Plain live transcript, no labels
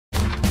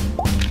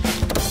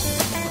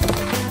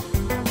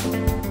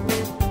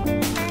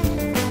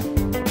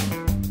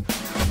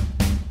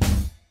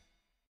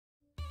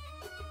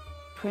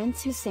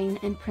Prince Hussein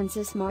and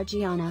Princess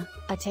Margiana,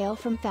 a tale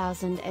from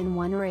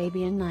 1001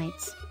 Arabian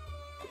Nights.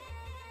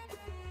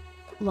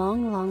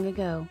 Long, long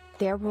ago,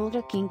 there ruled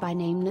a king by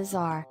name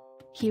Nizar.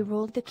 He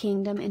ruled the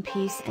kingdom in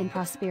peace and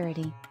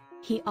prosperity.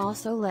 He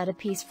also led a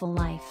peaceful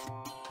life.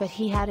 But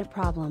he had a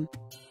problem.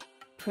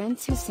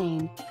 Prince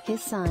Hussein,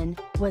 his son,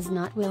 was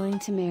not willing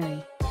to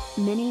marry.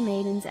 Many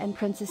maidens and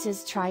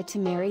princesses tried to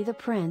marry the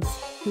prince,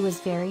 who was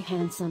very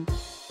handsome.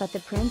 But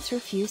the prince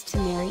refused to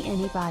marry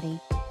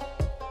anybody.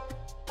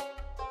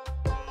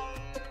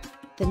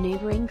 The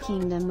neighboring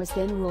kingdom was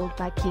then ruled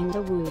by King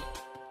Dawood.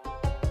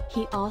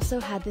 He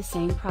also had the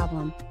same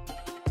problem.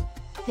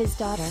 His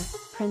daughter,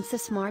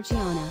 Princess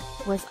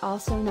Margiana, was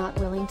also not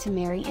willing to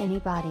marry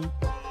anybody.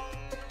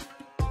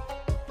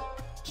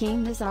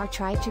 King Nizar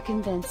tried to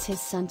convince his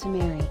son to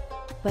marry.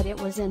 But it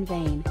was in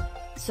vain.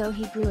 So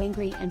he grew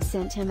angry and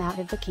sent him out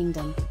of the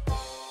kingdom.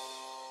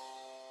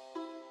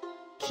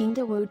 King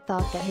Dawood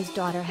thought that his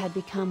daughter had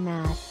become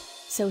mad.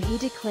 So he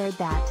declared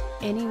that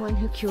anyone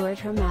who cured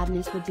her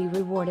madness would be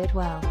rewarded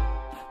well.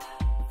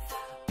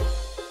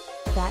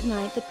 That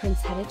night the prince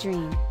had a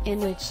dream, in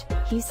which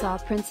he saw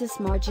Princess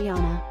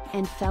Margiana,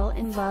 and fell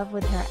in love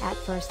with her at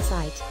first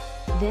sight.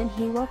 Then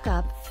he woke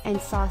up, and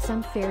saw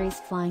some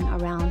fairies flying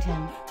around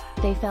him.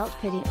 They felt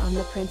pity on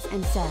the prince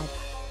and said,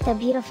 "The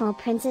beautiful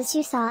princess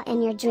you saw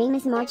in your dream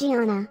is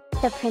Margiana,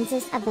 the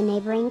princess of the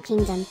neighboring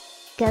kingdom.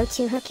 Go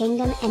to her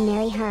kingdom and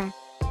marry her."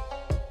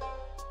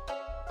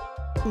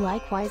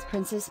 Likewise,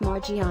 Princess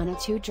Margiana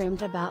too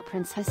dreamed about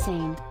Prince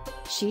Hussein.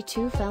 She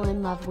too fell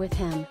in love with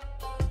him.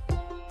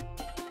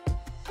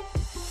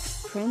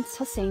 Prince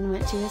Hussein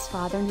went to his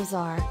father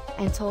Nizar,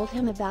 and told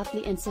him about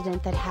the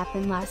incident that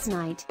happened last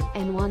night,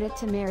 and wanted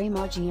to marry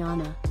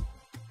Margiana.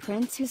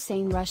 Prince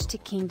Hussein rushed to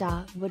King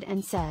Dawood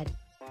and said,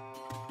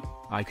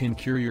 "I can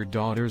cure your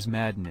daughter's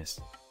madness.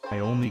 I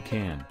only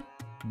can.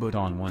 But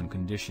on one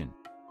condition.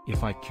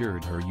 If I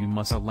cured her, you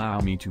must allow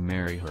me to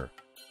marry her."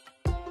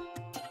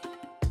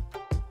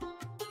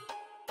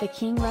 The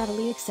king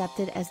readily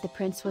accepted, as the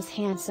prince was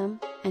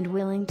handsome, and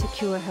willing to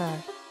cure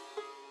her.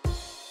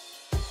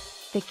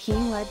 The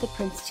king led the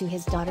prince to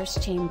his daughter's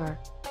chamber.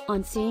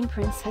 On seeing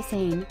Prince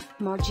Hussein,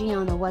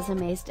 Margiana was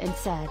amazed and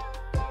said,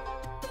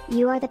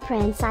 "You are the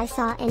prince I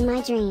saw in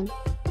my dream.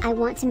 I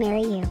want to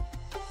marry you."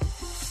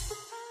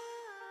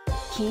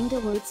 King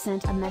Dawood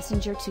sent a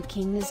messenger to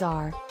King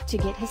Nizar, to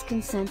get his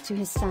consent to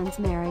his son's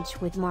marriage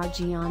with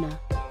Margiana.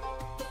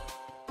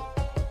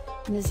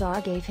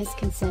 Nizar gave his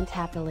consent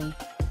happily.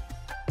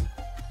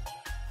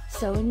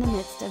 So in the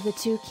midst of the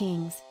two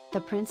kings,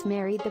 the prince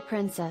married the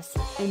princess,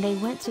 and they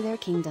went to their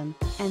kingdom,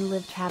 and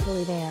lived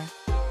happily there.